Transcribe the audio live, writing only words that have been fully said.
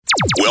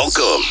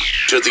Welcome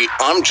to the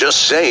I'm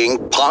Just Saying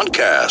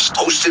podcast,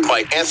 hosted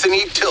by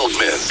Anthony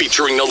Tilghman,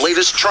 featuring the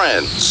latest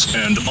trends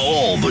and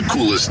all the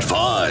coolest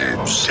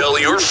vibes. Tell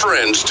your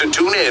friends to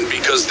tune in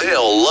because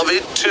they'll love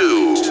it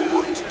too.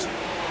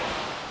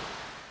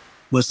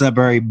 What's up,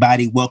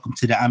 everybody? Welcome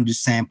to the I'm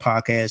Just Saying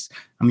podcast.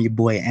 I'm your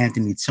boy,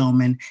 Anthony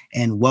Tillman,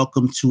 and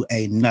welcome to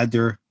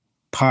another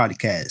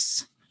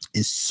podcast.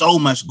 There's so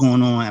much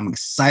going on. I'm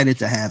excited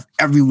to have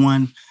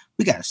everyone.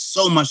 We got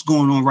so much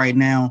going on right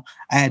now.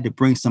 I had to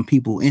bring some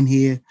people in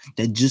here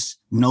that just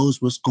knows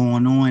what's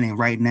going on. And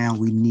right now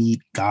we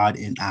need God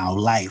in our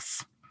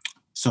life.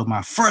 So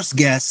my first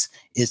guest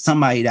is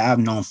somebody that I've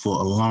known for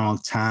a long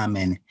time,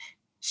 and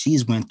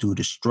she's went through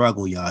the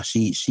struggle, y'all.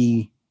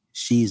 She's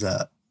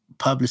a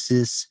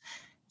publicist.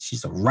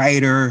 She's a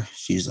writer.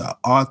 She's an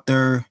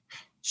author.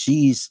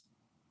 She's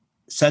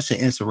such an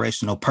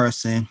inspirational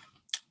person.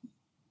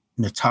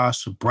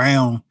 Natasha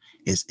Brown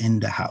is in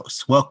the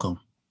house. Welcome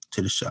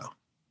to the show.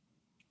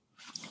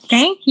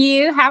 Thank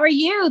you. How are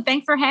you?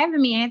 Thanks for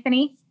having me,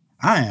 Anthony.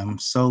 I am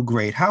so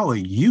great. How are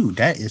you?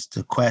 That is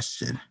the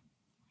question.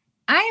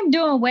 I am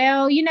doing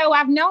well. You know,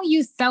 I've known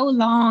you so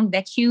long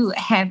that you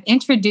have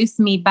introduced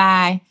me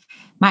by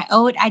my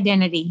old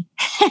identity.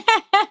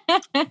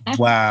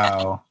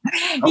 Wow.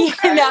 Okay.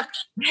 You know,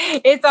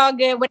 it's all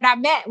good. When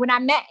I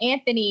met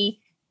Anthony,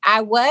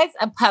 I was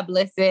a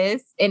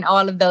publicist in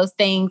all of those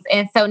things.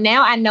 And so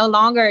now I no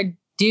longer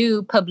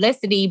do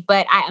publicity,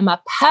 but I am a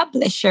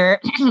publisher,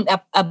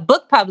 a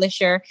book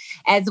publisher,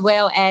 as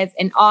well as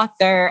an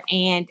author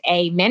and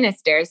a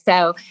minister.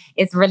 So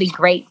it's really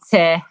great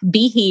to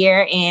be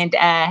here. And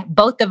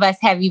both of us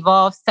have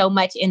evolved so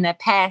much in the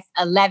past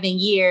 11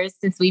 years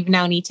since we've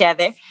known each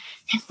other.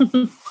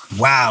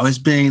 Wow, it's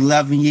been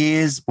 11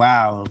 years.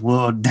 Wow.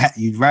 Well,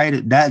 you're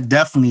right. That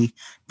definitely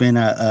been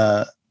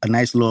a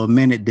nice little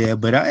minute there.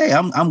 But hey,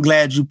 I'm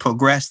glad you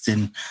progressed,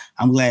 and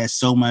I'm glad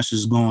so much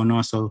is going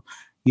on. So,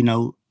 you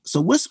know,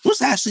 so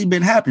what's actually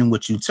been happening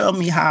with you? Tell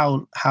me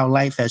how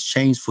life has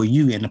changed for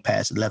you in the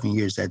past 11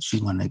 years that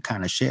you want to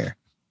kind of share.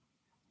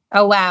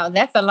 Oh, wow.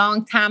 That's a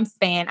long time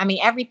span. I mean,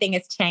 everything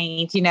has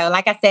changed. You know,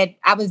 like I said,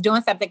 I was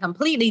doing something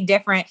completely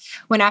different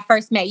when I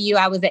first met you.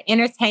 I was an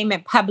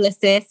entertainment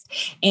publicist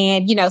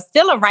and, you know,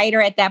 still a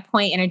writer at that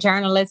point and a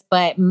journalist,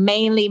 but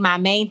mainly my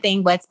main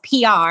thing was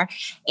PR.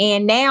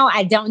 And now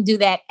I don't do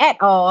that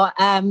at all.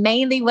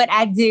 Mainly what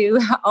I do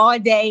all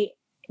day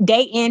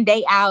in,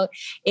 day out,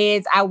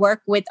 is I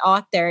work with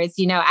authors.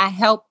 You know, I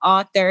help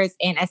authors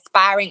and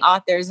aspiring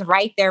authors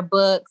write their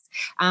books,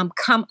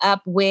 come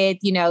up with,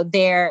 you know,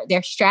 their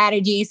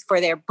strategies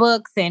for their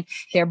books and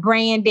their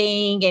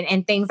branding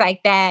and things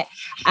like that.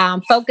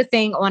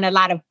 Focusing on a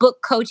lot of book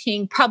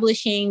coaching,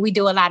 publishing. We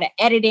do a lot of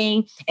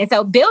editing. And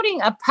so building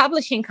a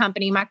publishing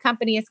company, my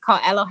company is called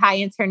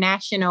Elohai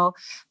International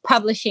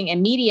Publishing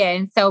and Media.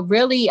 And so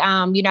really,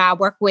 you know,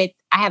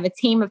 I have a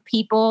team of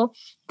people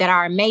that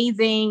are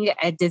amazing,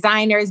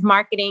 designers,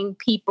 marketing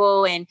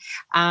people, and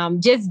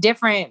just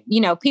different, you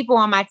know, people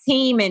on my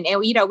team. And,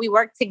 you know, we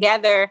work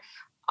together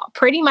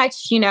pretty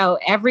much, you know,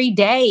 every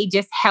day,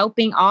 just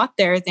helping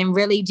authors and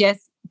really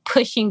just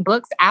pushing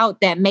books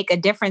out that make a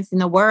difference in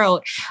the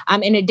world.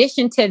 In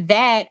addition to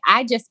that,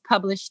 I just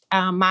published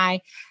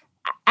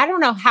I don't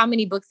know how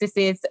many books this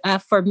is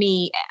for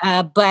me,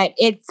 but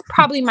it's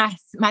probably my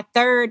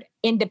third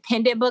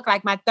independent book,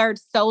 like my third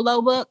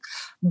solo book.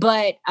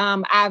 But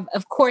I've,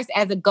 of course,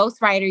 as a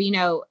ghostwriter, you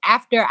know,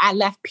 after I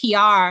left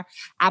PR,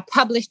 I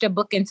published a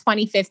book in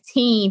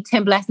 2015,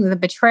 10 Blessings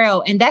of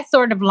Betrayal. And that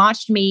sort of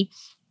launched me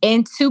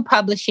into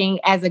publishing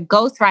as a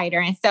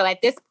ghostwriter. And so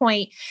at this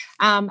point,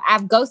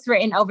 I've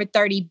ghostwritten over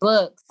 30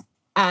 books.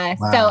 Wow.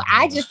 So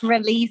I just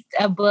released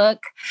a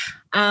book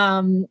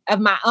of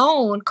my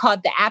own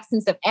called The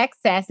Absence of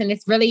Excess. And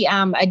it's really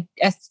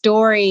a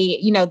story,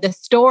 you know, the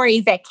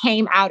stories that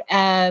came out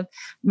of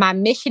my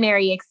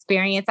missionary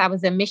experience. I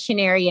was a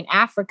missionary in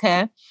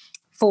Africa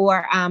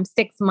for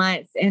 6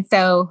 months. And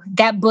so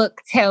that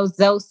book tells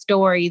those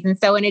stories. And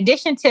so in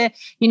addition to,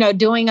 you know,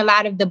 doing a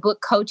lot of the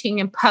book coaching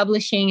and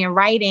publishing and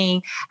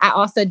writing, I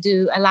also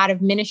do a lot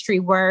of ministry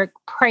work,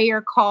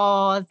 prayer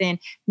calls and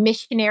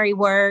missionary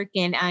work,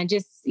 and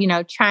just, you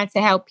know, trying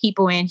to help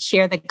people and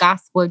share the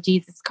gospel of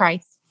Jesus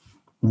Christ.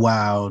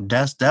 Wow,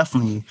 that's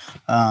definitely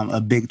a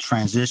big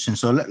transition.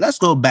 So let's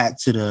go back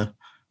to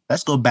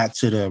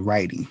the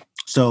writing.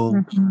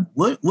 So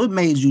what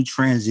made you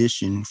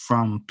transition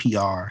from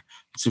PR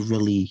to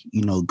really,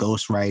 you know,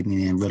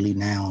 ghostwriting and really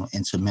now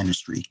into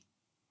ministry?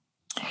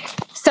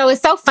 So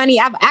it's so funny.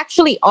 I've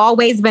actually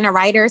always been a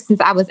writer since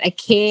I was a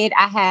kid.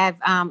 I have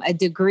a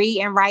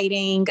degree in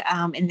writing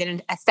and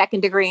then a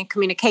second degree in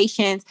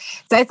communications.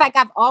 So it's like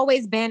I've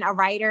always been a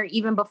writer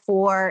even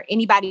before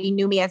anybody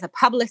knew me as a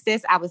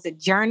publicist. I was a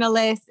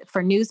journalist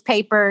for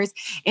newspapers.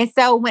 And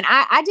so when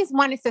I just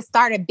wanted to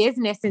start a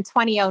business in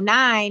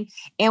 2009.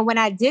 And when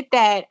I did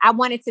that, I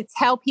wanted to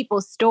tell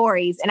people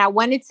stories and I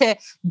wanted to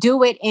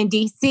do it in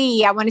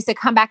DC. I wanted to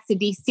come back to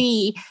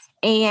DC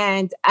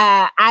And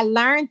I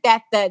learned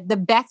that the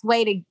best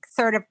way to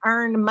sort of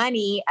earn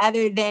money,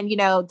 other than,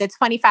 the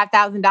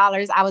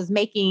 $25,000 I was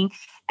making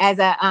as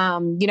a,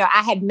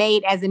 I had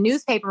made as a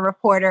newspaper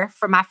reporter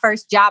for my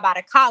first job out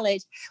of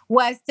college,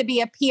 was to be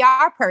a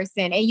PR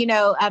person.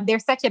 And,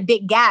 there's such a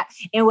big gap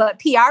in what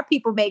PR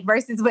people make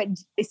versus what,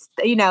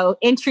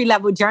 entry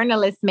level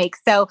journalists make.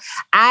 So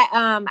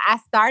I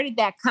started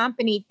that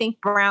company, Think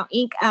Brown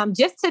Inc.,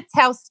 just to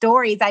tell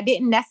stories. I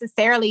didn't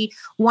necessarily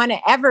want to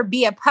ever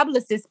be a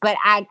publicist, but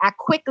I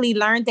quickly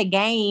learned the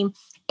game.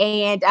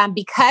 And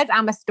because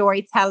I'm a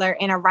storyteller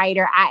and a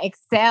writer, I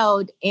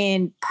excelled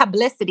in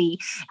publicity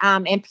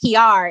and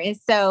PR. And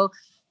so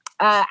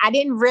I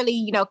didn't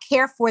really,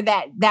 care for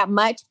that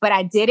much, but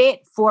I did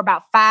it for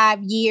about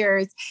 5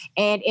 years.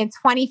 And in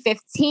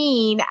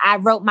 2015, I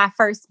wrote my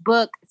first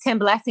book, 10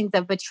 Blessings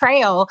of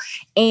Betrayal.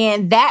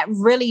 And that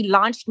really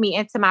launched me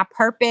into my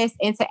purpose,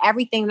 into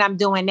everything that I'm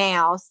doing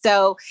now.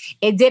 So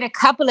it did a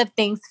couple of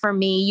things for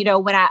me.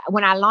 When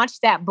I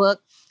launched that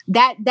book,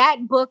 that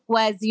book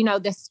was,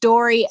 the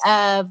story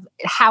of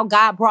how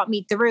God brought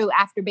me through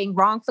after being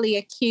wrongfully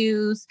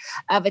accused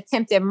of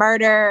attempted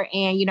murder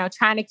and,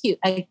 trying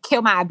to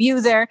kill my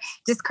abuser,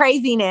 just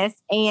craziness.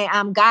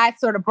 And God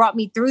sort of brought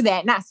me through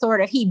that. Not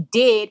sort of, he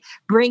did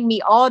bring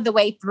me all the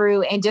way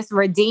through and just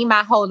redeem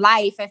my whole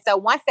life. And so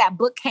once that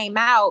book came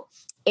out,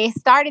 it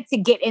started to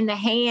get in the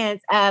hands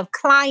of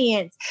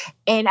clients.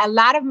 And a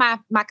lot of my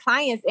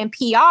clients in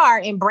PR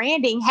and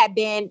branding had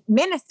been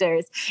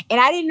ministers.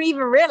 And I didn't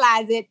even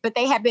realize it, but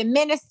they had been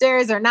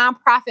ministers or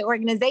nonprofit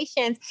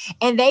organizations.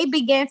 And they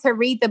began to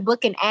read the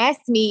book and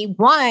ask me,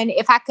 one,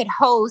 if I could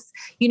host,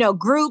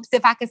 groups,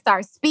 if I could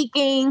start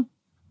speaking,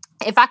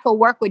 if I could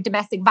work with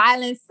domestic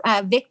violence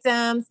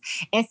victims.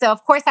 And so,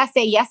 of course, I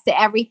say yes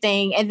to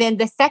everything. And then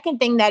the second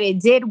thing that it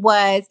did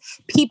was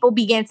people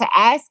began to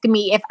ask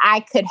me if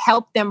I could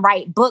help them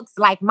write books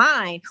like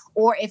mine,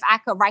 or if I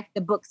could write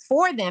the books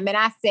for them. And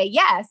I say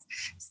yes.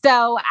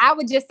 So I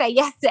would just say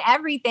yes to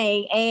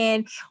everything.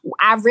 And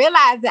I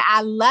realized that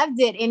I loved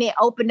it. And it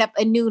opened up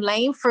a new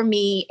lane for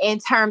me in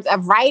terms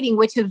of writing,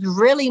 which was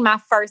really my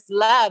first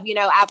love.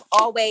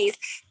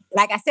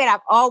 Like I said,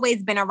 I've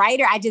always been a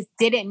writer. I just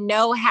didn't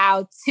know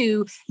how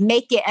to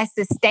make it a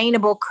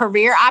sustainable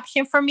career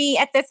option for me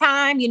at the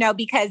time,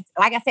 because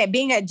like I said,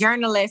 being a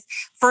journalist,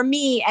 for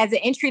me as an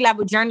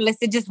entry-level journalist,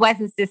 it just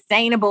wasn't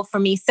sustainable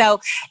for me. So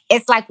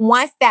it's like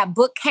once that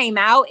book came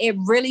out, it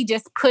really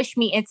just pushed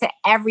me into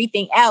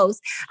everything else.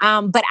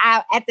 But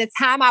at the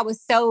time, I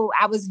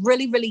was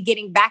really, really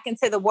getting back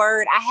into the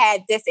word. I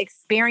had this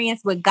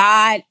experience with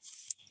God.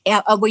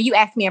 Well, you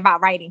asked me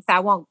about writing, so I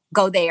won't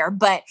go there.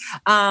 But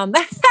no,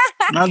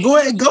 go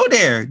ahead, go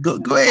there. Go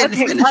ahead and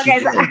finish. Okay,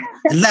 so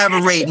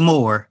elaborate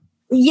more.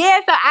 Yeah,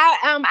 so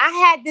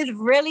I had this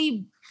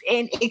really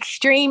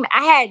extreme.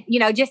 I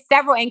had just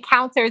several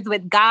encounters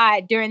with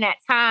God during that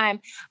time.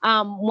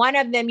 One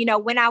of them,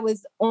 when I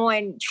was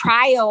on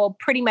trial,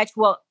 pretty much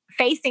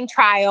facing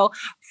trial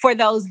for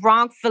those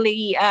wrongful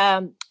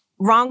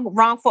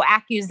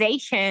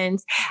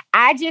accusations,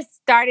 I just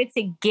started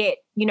to get,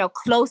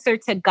 closer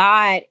to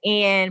God.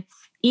 And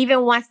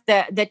even once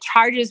the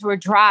charges were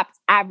dropped,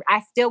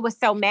 I still was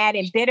so mad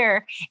and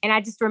bitter. And I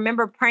just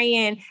remember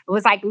praying, it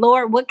was like,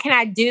 Lord, what can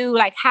I do?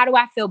 Like, how do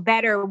I feel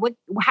better?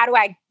 How do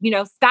I,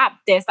 stop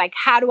this? Like,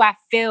 how do I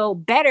feel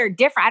better,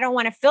 different? I don't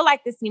want to feel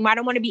like this anymore. I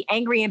don't want to be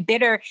angry and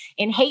bitter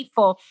and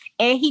hateful.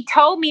 And he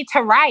told me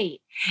to write.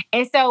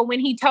 And so when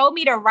he told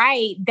me to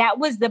write, that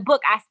was the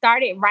book. I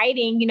started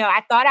writing.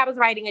 I thought I was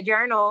writing a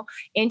journal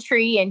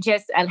entry and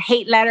just a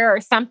hate letter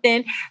or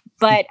something.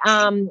 But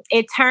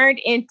it turned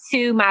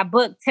into my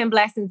book, 10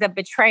 Blessings of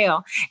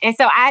Betrayal. And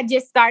so I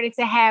just started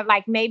to have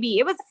maybe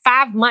it was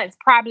 5 months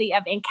probably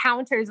of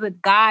encounters with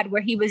God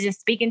where he was just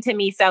speaking to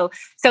me so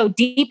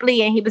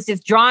deeply, and he was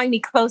just drawing me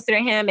closer to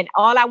him. And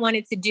all I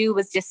wanted to do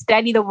was just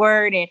study the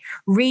word and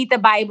read the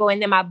Bible.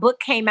 And then my book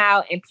came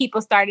out and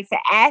people started to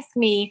ask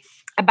me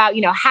about,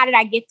 how did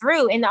I get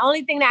through? And the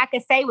only thing that I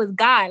could say was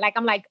God.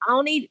 I'm like,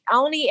 only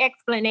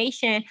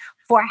explanation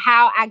for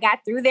how I got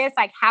through this,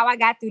 like how I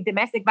got through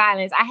domestic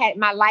violence.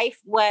 My life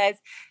was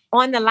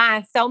on the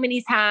line so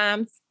many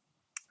times.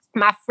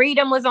 My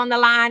freedom was on the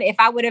line. If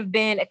I would have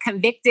been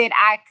convicted,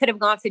 I could have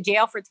gone to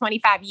jail for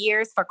 25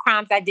 years for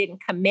crimes I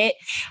didn't commit.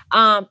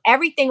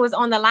 Everything was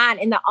on the line.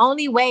 And the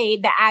only way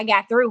that I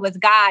got through was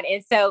God.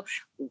 And so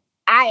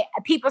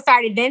people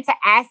started then to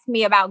ask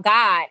me about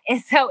God.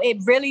 And so it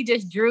really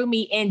just drew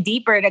me in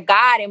deeper to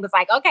God and was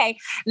like, okay,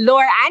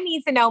 Lord, I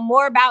need to know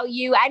more about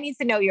you. I need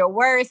to know your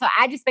word. So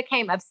I just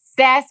became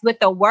obsessed with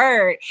the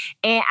word.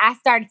 And I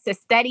started to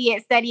study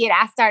it.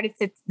 I started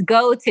to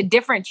go to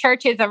different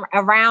churches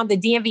around the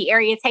DMV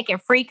area, taking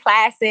free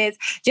classes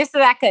just so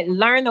that I could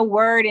learn the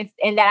word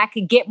and that I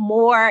could get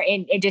more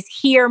and just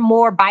hear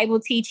more Bible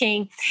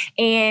teaching.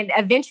 And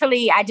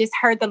eventually I just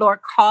heard the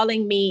Lord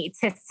calling me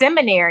to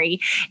seminary.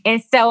 And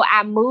And so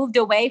I moved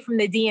away from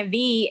the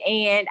DMV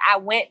and I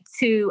went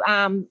to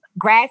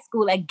grad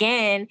school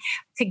again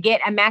to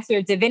get a Master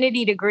of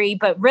Divinity degree.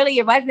 But really,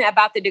 it wasn't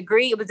about the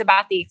degree. It was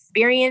about the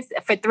experience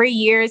for 3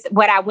 years,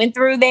 what I went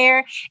through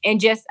there, and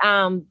just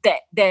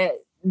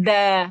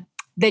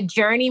the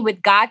journey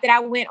with God that I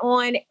went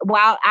on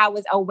while I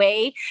was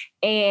away,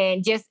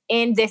 and just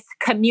in this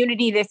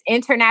community, this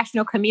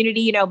international community,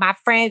 you know, my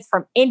friends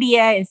from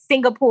India and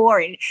Singapore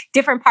and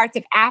different parts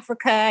of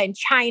Africa and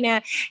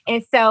China.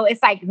 And so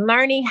it's like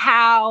learning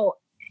how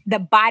the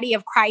body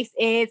of Christ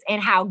is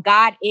and how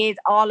God is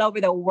all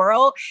over the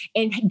world,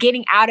 and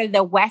getting out of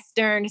the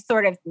Western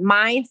sort of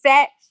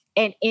mindset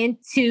and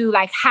into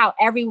like how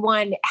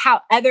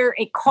other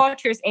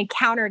cultures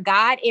encounter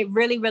God. It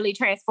really, really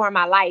transformed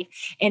my life.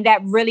 And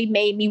that really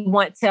made me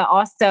want to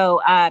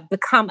also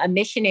become a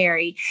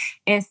missionary.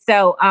 And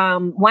so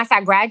once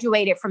I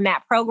graduated from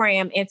that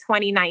program in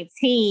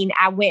 2019,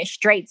 I went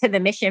straight to the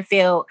mission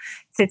field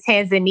to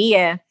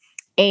Tanzania.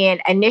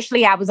 And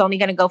initially, I was only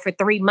going to go for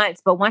 3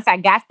 months. But once I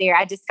got there,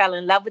 I just fell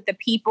in love with the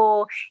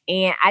people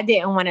and I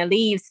didn't want to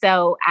leave.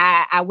 So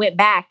I went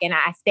back and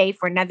I stayed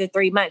for another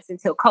 3 months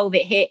until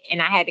COVID hit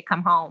and I had to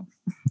come home.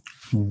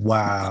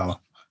 Wow.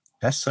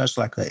 That's such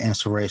like an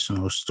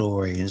inspirational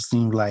story. It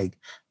seemed like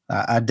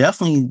I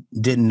definitely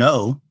didn't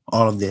know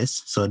all of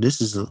this. So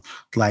this is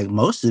like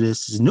most of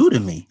this is new to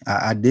me.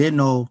 I did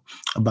know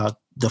about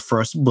the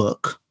first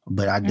book,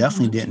 but I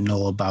definitely didn't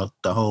know about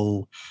the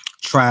whole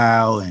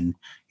trial and,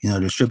 you know,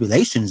 the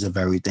tribulations of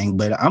everything.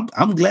 But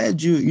I'm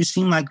glad you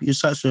seem like you're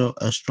such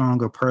a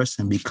stronger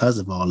person because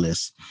of all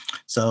this.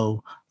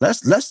 So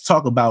let's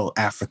talk about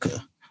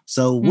Africa.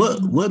 So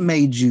what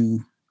made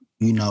you,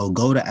 you know,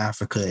 go to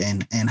Africa,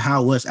 and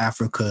how was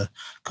Africa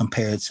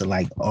compared to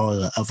like all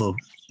the other,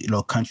 you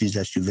know, countries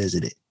that you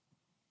visited?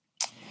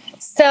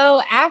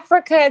 So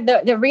Africa,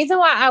 the reason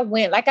why I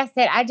went, like I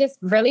said, I just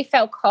really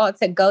felt called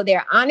to go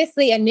there.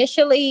 Honestly,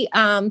 initially,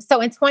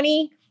 so in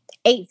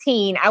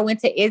 2018, I went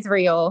to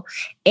Israel,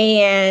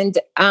 and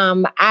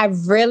I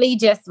really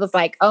just was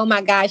like, oh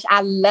my gosh,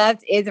 I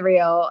loved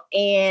Israel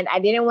and I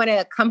didn't want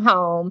to come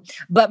home,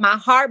 but my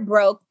heart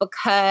broke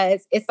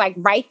because it's like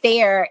right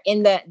there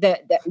in the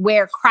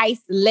where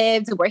Christ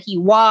lived, where he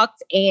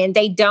walked, and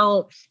they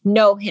don't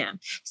know him.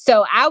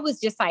 So I was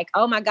just like,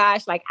 oh my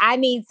gosh, like I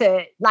need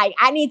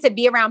to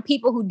be around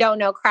people who don't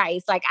know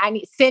Christ. Like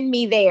send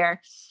me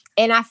there.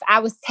 And I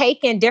was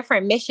taking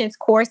different missions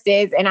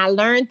courses, and I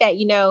learned that,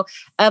 you know,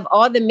 of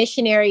all the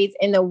missionaries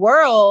in the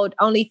world,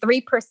 only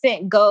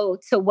 3% go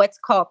to what's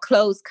called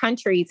closed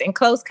countries. And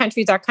closed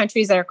countries are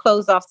countries that are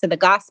closed off to the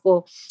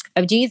gospel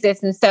of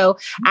Jesus. And so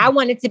I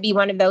wanted to be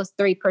one of those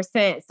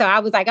 3%. So I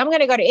was like, I'm going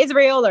to go to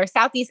Israel or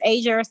Southeast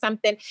Asia or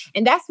something.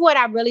 And that's what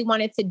I really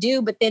wanted to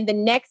do. But then the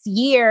next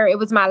year, it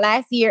was my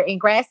last year in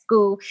grad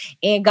school,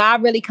 and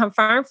God really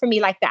confirmed for me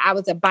like that I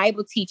was a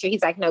Bible teacher.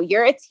 He's like, no,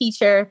 you're a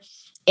teacher,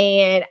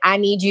 and I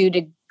need you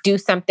to do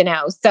something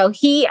else. So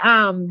he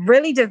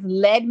really just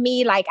led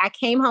me. Like I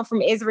came home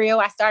from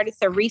Israel. I started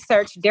to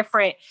research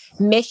different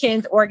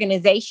missions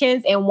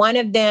organizations, and one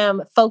of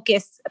them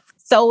focused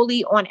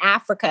solely on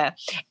Africa.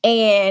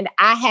 And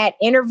I had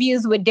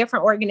interviews with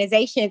different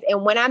organizations.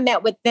 And when I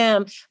met with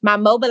them, my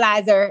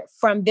mobilizer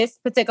from this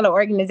particular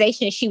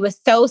organization, she was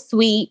so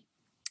sweet.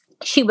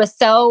 She was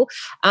so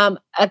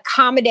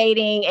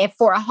accommodating. And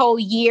for a whole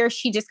year,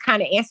 she just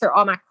kind of answered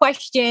all my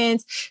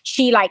questions.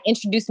 She like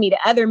introduced me to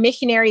other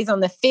missionaries on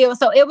the field.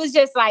 So it was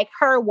just like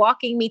her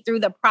walking me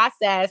through the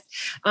process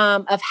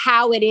of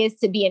how it is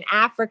to be in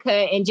Africa,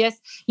 and just,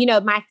 you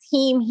know, my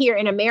team here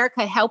in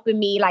America helping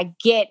me like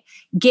get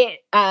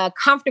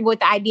comfortable with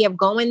the idea of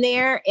going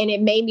there. And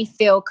it made me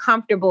feel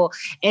comfortable.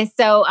 And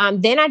so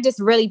then I just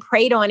really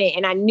prayed on it.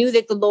 And I knew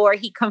that the Lord,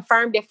 he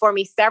confirmed it for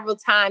me several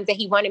times that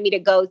he wanted me to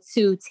go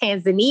to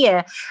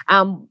Tanzania,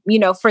 you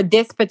know, for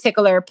this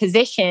particular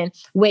position,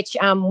 which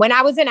when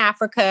I was in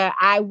Africa,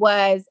 I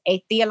was a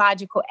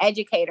theological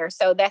educator.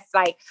 So that's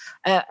like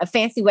a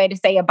fancy way to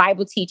say a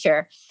Bible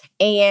teacher.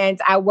 And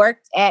I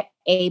worked at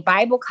a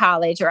Bible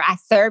college, or I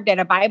served at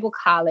a Bible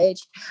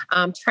college,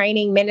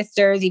 training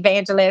ministers,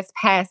 evangelists,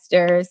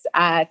 pastors,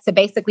 to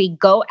basically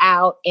go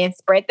out and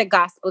spread the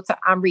gospel to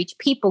unreached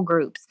people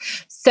groups.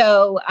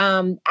 So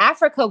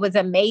Africa was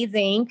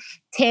amazing.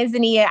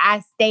 Tanzania,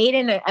 I stayed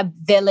in a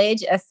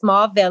village, a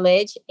small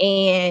village,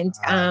 and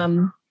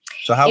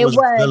so how was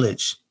the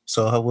village?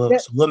 So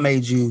what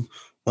made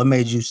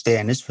you stay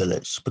in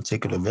this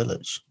particular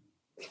village?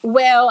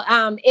 Well,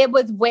 it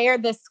was where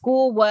the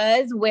school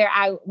was, where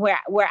I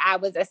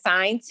was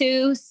assigned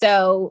to.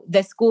 So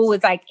the school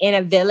was like in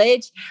a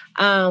village.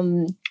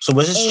 So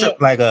was this trip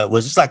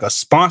was this like a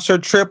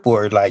sponsored trip,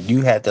 or like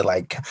you had to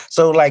like,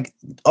 so like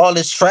all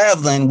this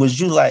traveling, was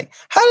you like,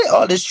 how did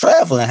all this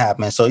traveling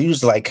happen? So you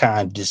just like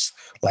kind of just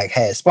like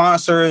had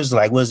sponsors,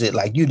 like, was it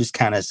like you just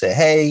kind of said,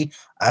 hey,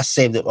 I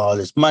saved up all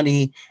this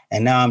money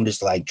and now I'm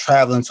just like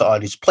traveling to all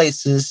these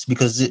places?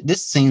 Because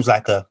this seems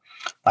like a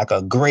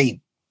great,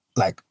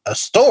 like a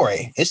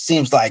story. It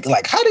seems like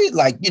how did,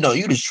 like, you know,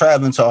 you just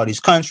traveling to all these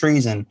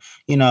countries, and,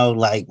 you know,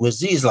 like, was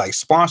these like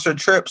sponsored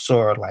trips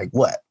or like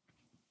what?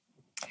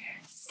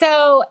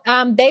 So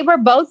they were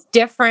both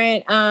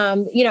different.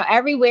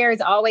 Everywhere is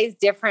always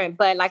different.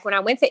 But like when I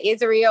went to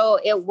Israel,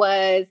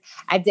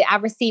 I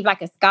received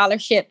like a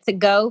scholarship to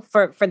go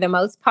for the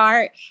most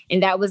part.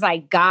 And that was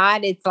like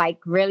God. It's like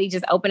really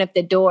just opened up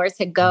the doors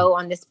to go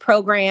on this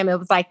program. It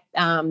was like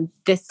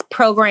this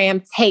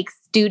program takes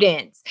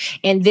students.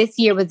 And this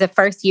year was the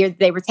first year that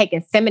they were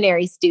taking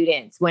seminary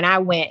students when I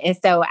went. And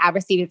so I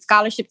received a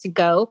scholarship to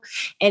go.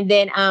 And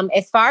then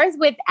as far as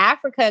with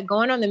Africa,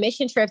 going on the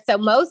mission trip, so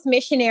most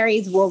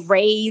missionaries will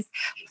raise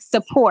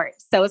support.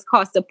 So it's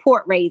called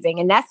support raising.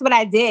 And that's what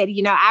I did.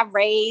 I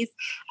raised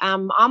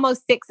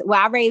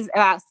I raised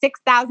about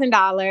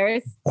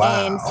 $6,000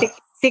 in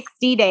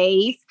 60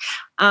 days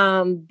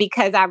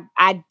because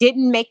I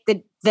didn't make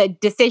the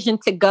decision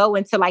to go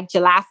until like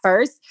July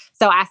 1st.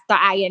 So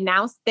I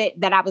announced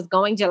that I was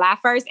going July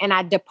 1st and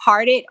I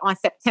departed on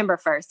September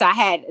 1st. So I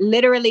had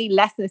literally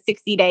less than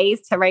 60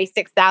 days to raise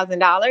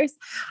 $6,000.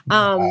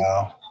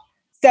 Wow.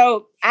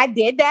 So I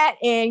did that.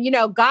 And,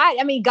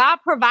 God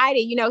provided,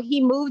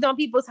 he moved on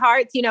people's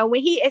hearts,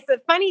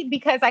 it's funny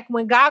because like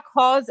when God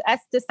calls us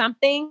to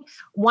something,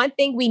 one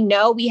thing we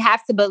know we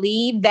have to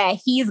believe that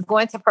he's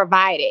going to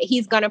provide it.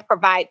 He's going to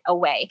provide a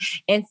way.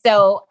 And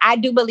so I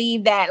do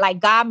believe that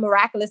like God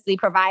miraculously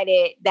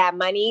provided that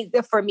money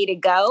for me to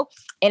go.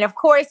 And of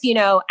course,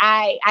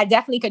 I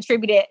definitely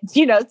contributed,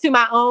 to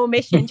my own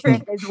mission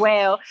trip as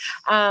well.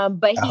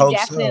 But he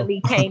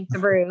definitely came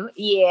through.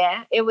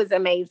 Yeah, it was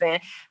amazing.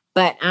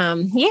 But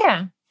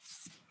yeah.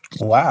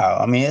 Wow.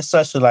 I mean, it's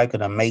such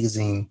an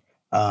amazing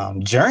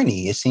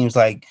journey. It seems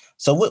like.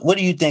 So what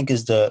do you think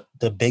is the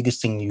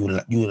biggest thing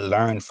you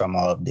learned from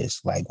all of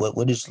this? Like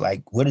what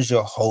is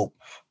your hope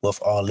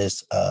with all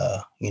this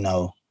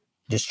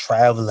just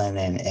traveling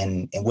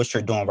and what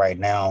you're doing right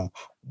now?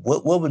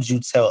 What would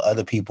you tell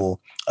other people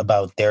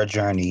about their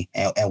journey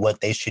and what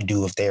they should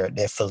do if they're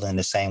feeling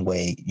the same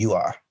way you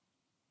are?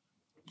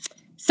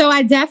 So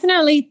I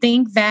definitely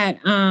think that,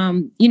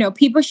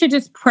 people should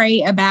just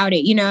pray about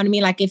it. You know what I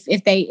mean? Like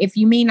if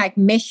you mean like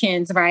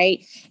missions,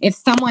 right? If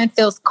someone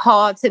feels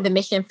called to the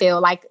mission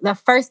field, like the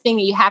first thing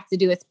that you have to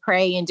do is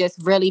pray and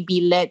just really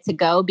be led to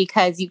go,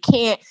 because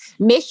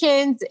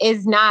missions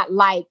is not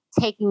like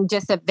taking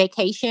just a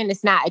vacation.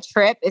 It's not a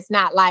trip. It's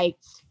not like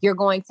you're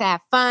going to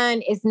have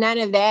fun. It's none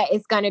of that.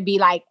 It's going to be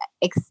like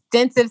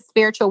extensive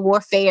spiritual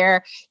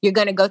warfare. You're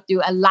going to go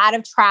through a lot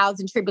of trials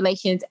and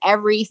tribulations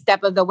every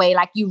step of the way.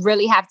 Like you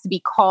really have to be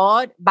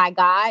called by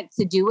God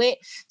to do it.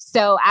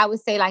 So I would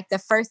say like the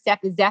first step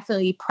is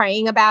definitely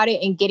praying about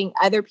it and getting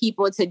other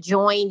people to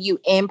join you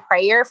in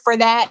prayer for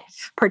that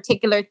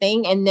particular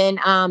thing. And then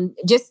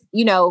just,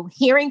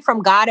 hearing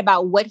from God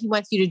about what he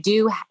wants you to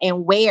do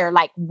and where,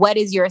 like, what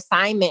is your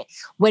assignment?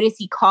 What is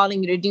he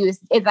calling you to do?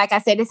 It's like I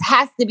said, this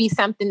has to be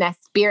something that's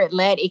spirit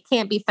led. It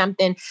can't be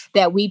something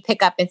that we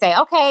pick up and say,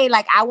 okay,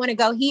 like I want to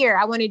go here.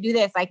 I want to do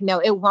this. Like, no,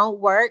 it won't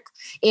work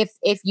if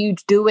you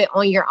do it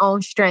on your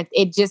own strength.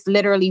 It just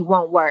literally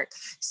won't work.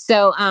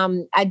 So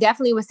I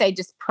definitely would say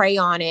just pray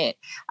on it.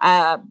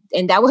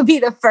 And that would be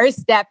the first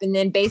step. And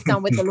then based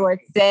on what the Lord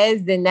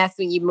says, then that's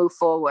when you move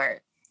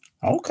forward.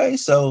 Okay.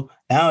 So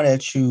now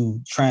that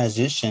you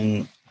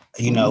transition,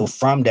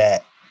 from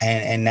that,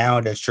 and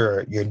now that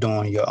you're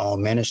doing your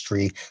own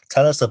ministry,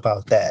 tell us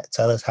about that.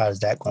 Tell us, how is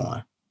that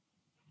going?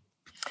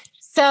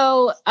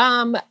 So,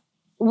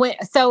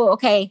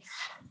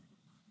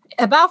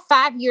 about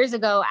 5 years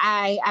ago,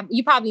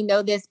 you probably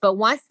know this, but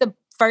once the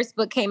first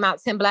book came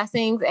out, 10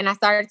 Blessings, and I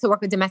started to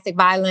work with domestic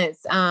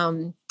violence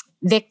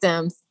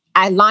victims,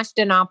 I launched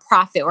a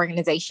nonprofit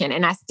organization,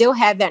 and I still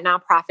have that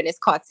nonprofit. It's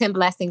called 10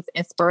 Blessings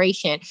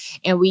Inspiration.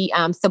 And we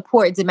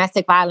support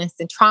domestic violence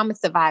and trauma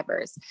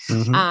survivors.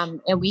 Mm-hmm.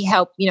 And we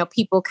help,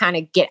 people kind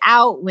of get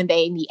out when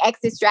they need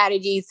exit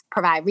strategies,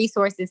 provide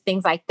resources,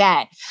 things like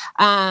that.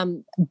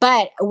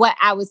 But what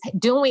I was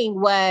doing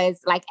was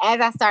like,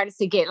 as I started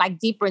to get like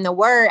deeper in the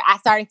word, I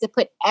started to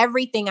put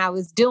everything I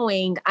was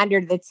doing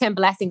under the 10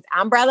 Blessings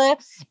umbrella,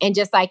 and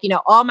just like,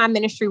 all my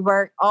ministry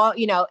work, all,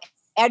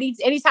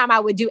 anytime I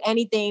would do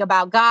anything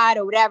about God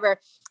or whatever,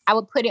 I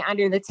would put it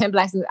under the 10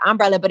 Blessings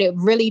umbrella, but it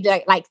really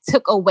like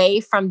took away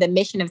from the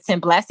mission of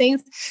 10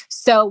 Blessings.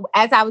 So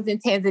as I was in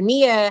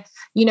Tanzania,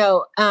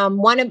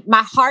 one of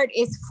my heart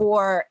is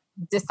for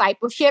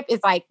discipleship, is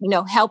like,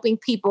 helping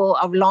people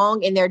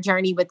along in their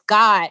journey with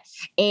God.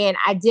 And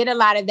I did a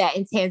lot of that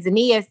in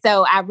Tanzania.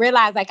 So I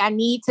realized like I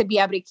need to be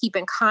able to keep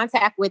in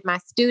contact with my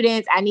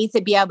students. I need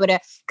to be able to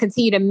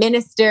continue to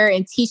minister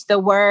and teach the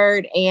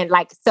word. And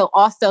like, so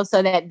also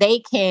so that they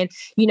can,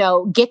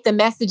 get the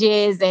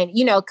messages and,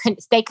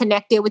 stay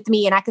connected with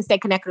me and I can stay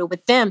connected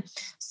with them.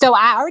 So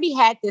I already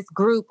had this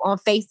group on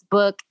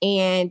Facebook,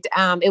 and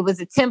it was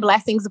a 10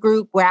 Blessings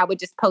group where I would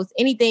just post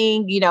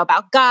anything,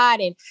 about God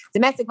and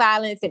domestic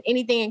violence and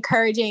anything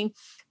encouraging.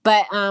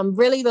 But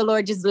really the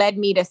Lord just led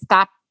me to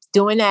stop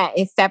doing that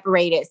and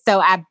separate it.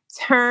 So I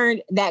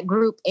turned that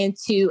group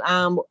into,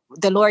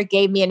 the Lord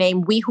gave me a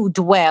name, We Who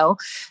Dwell.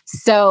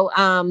 So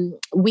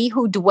We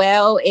Who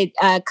Dwell, it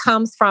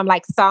comes from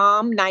like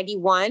Psalm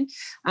 91,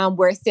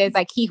 where it says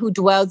like, he who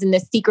dwells in the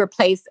secret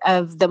place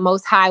of the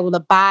Most High will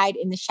abide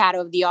in the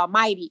shadow of the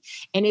Almighty.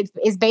 And it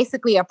is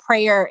basically a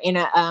prayer in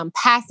a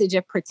passage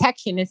of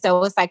protection. And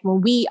so it's like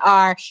when we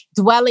are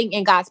dwelling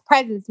in God's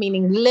presence,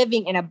 meaning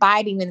living and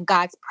abiding in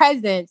God's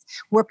presence,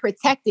 we're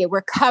protected,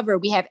 we're covered,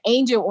 we have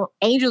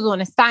angels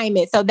on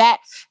assignment. So that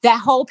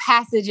whole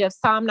passage of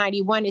Psalm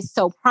 91 is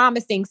so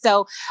promising.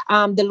 So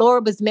the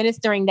Lord was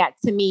ministering that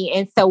to me.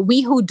 And so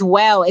We Who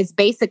Dwell is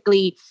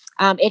basically,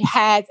 it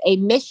has a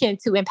mission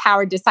to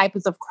empower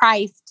disciples of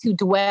Christ to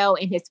dwell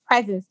in his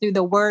presence through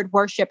the word,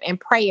 worship, and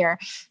prayer.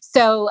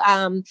 So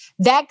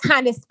that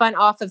kind of spun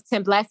off of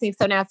 10 Blessings.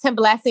 So now 10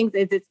 Blessings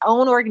is its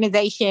own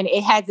organization.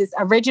 It has its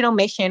original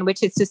mission,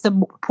 which is to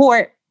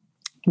support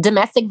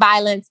domestic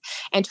violence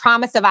and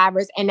trauma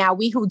survivors. And now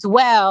We Who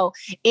Dwell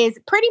is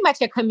pretty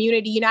much a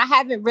community. I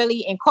haven't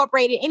really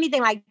incorporated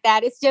anything like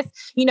that. It's just,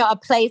 a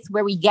place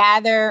where we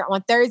gather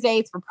on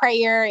Thursdays for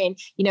prayer and,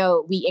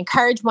 we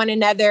encourage one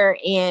another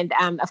and,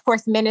 of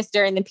course,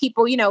 minister. And then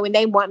people, when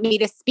they want me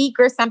to speak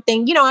or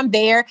something, I'm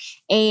there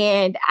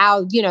and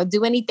I'll,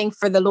 do anything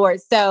for the Lord.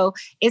 So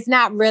it's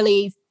not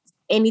really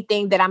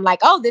anything that I'm like,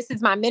 oh, this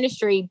is my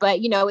ministry, but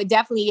it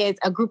definitely is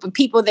a group of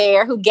people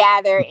there who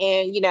gather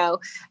and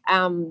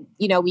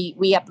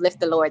we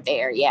uplift the Lord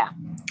there. Yeah.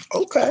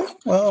 Okay.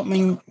 Well,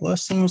 it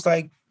seems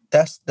like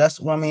that's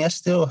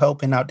still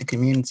helping out the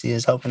community,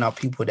 is helping out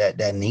people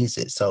that needs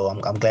it. So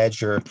I'm glad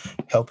you're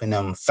helping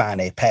them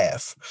find a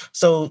path.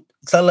 So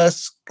tell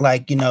us,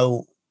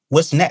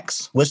 what's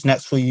next? What's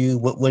next for you?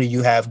 What do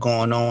you have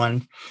going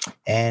on?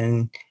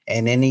 And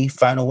any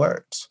final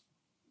words?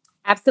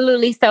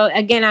 Absolutely. So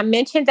again, I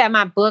mentioned that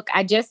my book,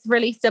 I just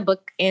released a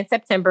book in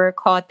September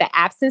called The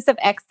Absence of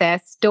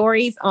Excess: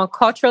 Stories on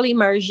Cultural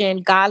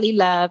Immersion, Godly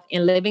Love,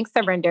 and Living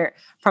Surrender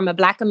from a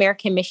Black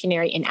American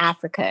Missionary in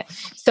Africa.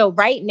 So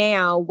right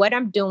now, what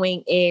I'm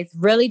doing is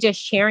really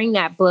just sharing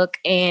that book.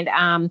 And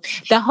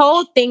the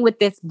whole thing with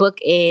this book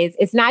is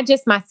it's not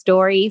just my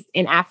stories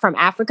from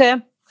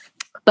Africa,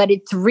 but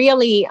it's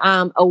really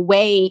a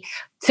way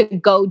to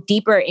go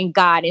deeper in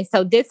God. And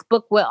so this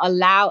book will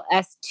allow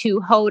us to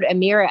hold a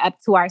mirror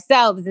up to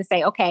ourselves and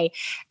say, okay,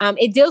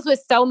 it deals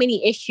with so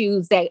many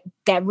issues that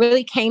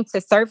really came to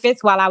surface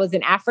while I was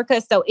in Africa.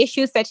 So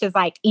issues such as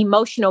like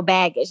emotional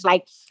baggage,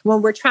 like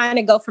when we're trying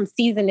to go from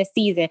season to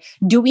season,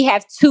 do we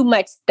have too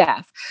much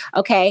stuff?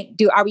 Okay.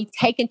 Are we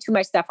taking too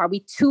much stuff? Are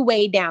we too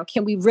weighed down?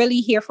 Can we really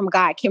hear from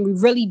God? Can we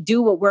really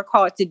do what we're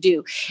called to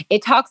do?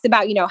 It talks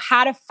about,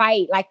 how to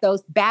fight like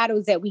those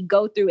battles that we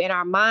go through in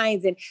our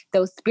minds and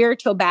those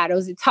spiritual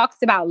battles. It talks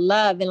about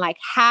love and like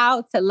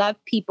how to love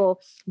people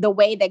the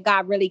way that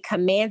God really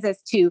commands us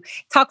to. It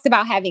talks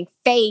about having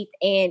faith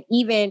and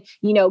even,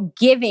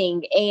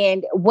 giving,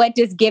 and what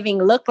does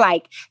giving look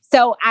like.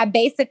 So I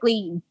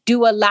basically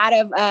do a lot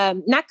of,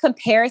 not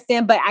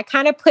comparison, but I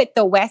kind of put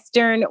the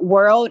Western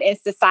world and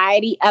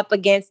society up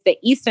against the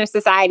Eastern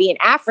society in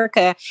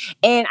Africa.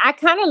 And I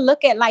kind of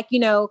look at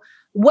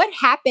what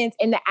happens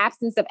in the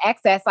absence of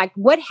excess? Like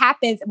what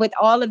happens with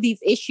all of these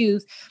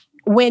issues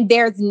when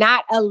there's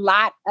not a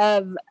lot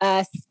of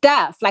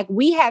stuff? Like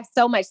we have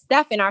so much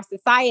stuff in our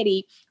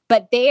society,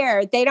 but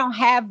they don't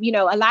have,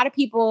 a lot of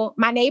people,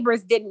 my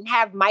neighbors didn't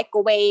have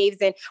microwaves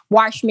and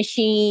wash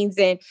machines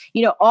and,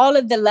 all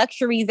of the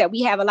luxuries that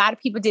we have. A lot of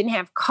people didn't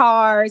have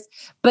cars,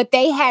 but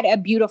they had a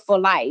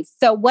beautiful life.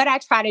 So what I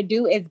try to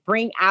do is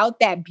bring out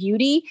that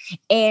beauty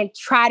and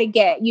try to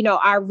get,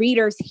 our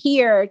readers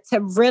here to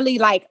really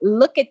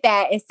look at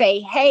that and say,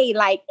 hey,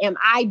 am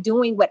I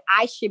doing what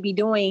I should be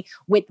doing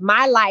with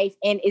my life?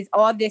 And is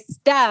all this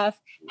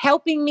stuff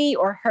helping me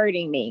or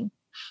hurting me?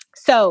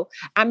 So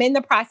I'm in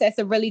the process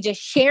of really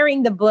just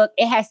sharing the book.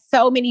 It has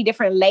so many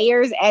different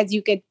layers, as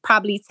you could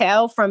probably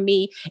tell from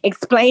me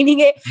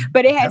explaining it,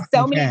 but it has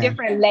so many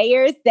different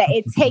layers that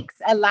it takes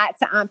a lot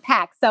to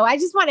unpack. So I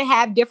just want to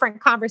have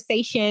different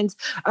conversations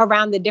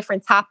around the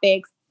different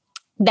topics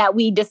that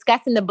we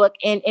discuss in the book.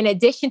 And in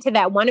addition to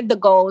that, one of the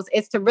goals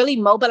is to really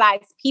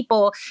mobilize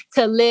people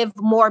to live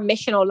more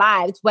missional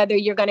lives, whether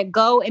you're going to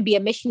go and be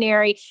a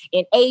missionary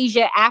in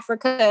Asia,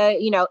 Africa,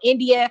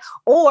 India,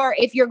 or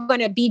if you're going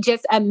to be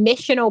just a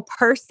missional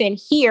person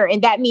here.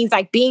 And that means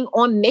being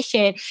on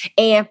mission.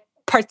 And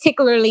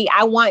particularly,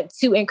 I want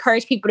to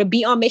encourage people to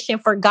be on mission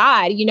for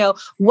God.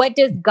 What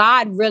does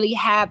God really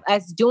have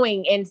us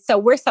doing? And so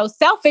we're so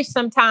selfish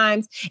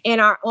sometimes in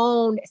our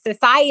own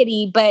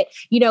society, but,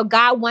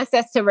 God wants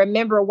us to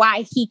remember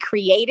why he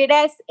created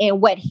us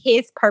and what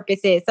his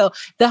purpose is. So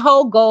the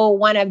whole goal,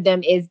 one of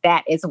them is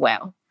that as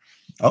well.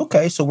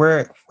 Okay. So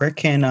where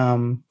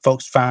can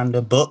folks find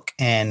the book,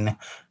 and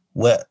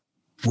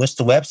what's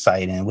the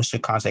website, and what's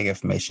your contact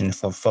information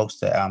for folks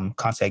to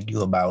contact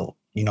you about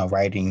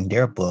writing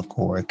their book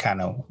or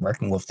kind of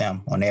working with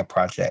them on their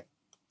project?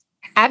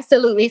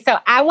 Absolutely. So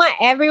I want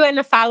everyone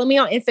to follow me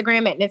on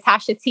Instagram at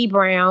Natasha T.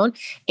 Brown.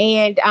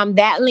 And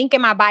that link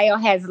in my bio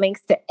has links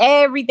to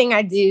everything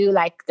I do,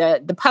 like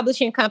the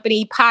publishing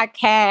company,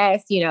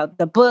 podcast,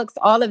 the books,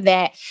 all of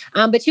that.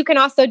 But you can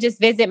also just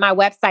visit my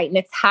website,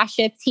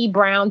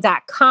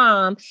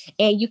 natashatbrown.com,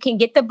 and you can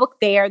get the book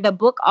there. The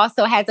book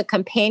also has a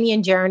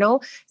companion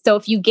journal. So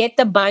if you get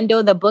the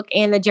bundle, the book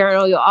and the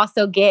journal, you'll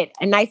also get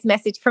a nice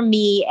message from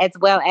me as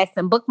well as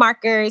some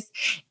bookmarkers.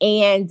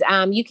 And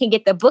you can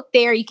get the book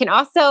there. You can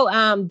also,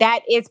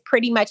 that is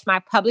pretty much my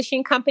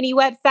publishing company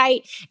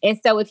website. And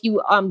so if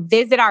you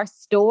visit our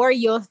store,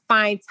 you'll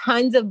find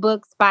tons of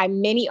books by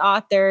many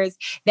authors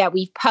that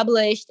we've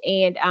published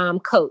and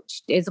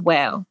coached as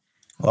well.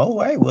 All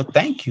right. Well,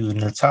 thank you,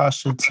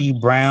 Natasha T.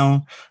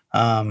 Brown.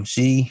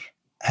 She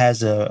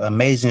has an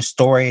amazing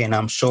story, and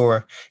I'm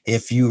sure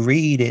if you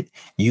read it,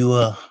 you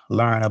will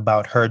learn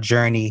about her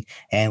journey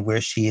and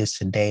where she is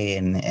today.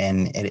 And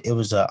it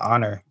was an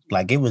honor.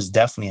 Like, it was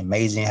definitely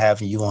amazing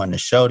having you on the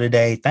show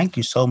today. Thank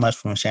you so much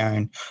for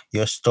sharing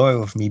your story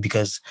with me,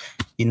 because,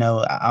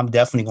 I'm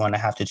definitely going to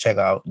have to check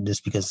out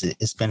this because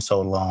it's been so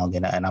long,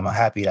 and I'm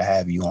happy to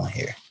have you on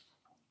here.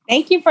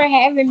 Thank you for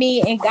having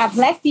me, and God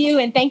bless you,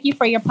 and thank you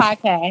for your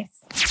podcast.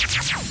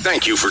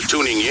 Thank you for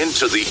tuning in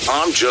to the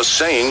I'm Just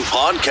Saying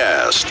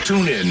podcast.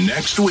 Tune in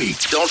next week.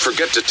 Don't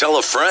forget to tell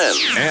a friend.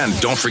 And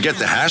don't forget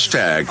the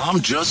hashtag I'm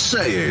Just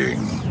Saying.